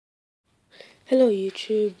Hello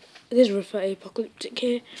YouTube, this is A-pocolyptic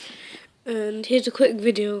here, and here's a quick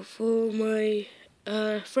video for my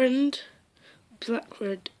friend,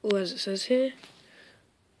 Blackred, or as it says here,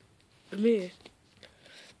 Amir.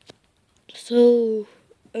 So,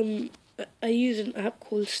 I use an app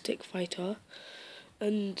called Stick Fighter,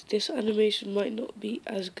 and this animation might not be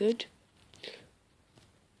as good,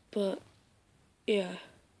 but yeah.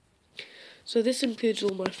 So this includes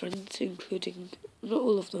all my friends, including, not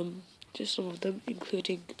all of them, just some of them,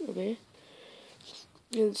 including Amir.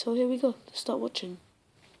 And so here we go, let's start watching.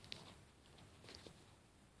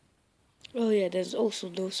 Oh yeah, there's also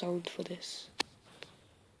no sound for this.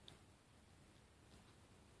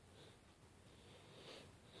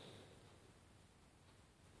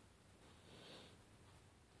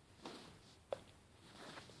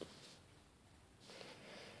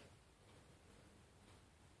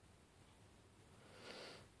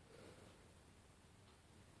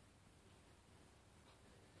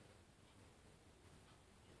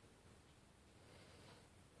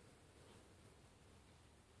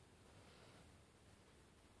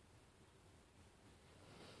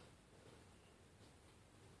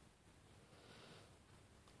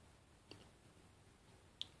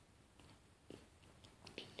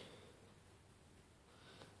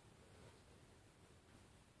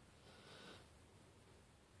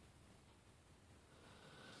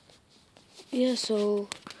 Yeah, so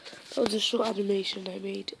that was a short animation I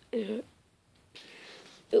made. It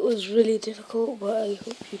was really difficult, but I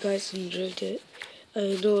hope you guys enjoyed it.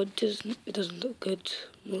 I know it doesn't look good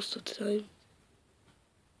most of the time,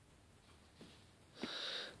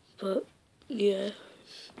 but yeah.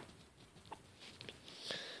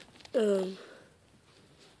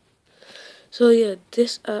 So yeah,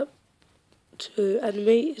 this app to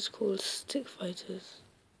animate is called Stick Fighters,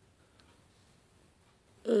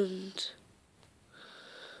 and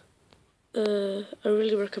I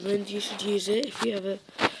really recommend you should use it if you have a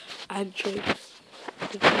Android,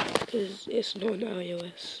 because it's not on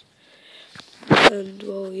iOS. And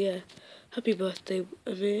well, yeah, happy birthday,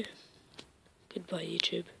 Amir. Goodbye,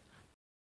 YouTube.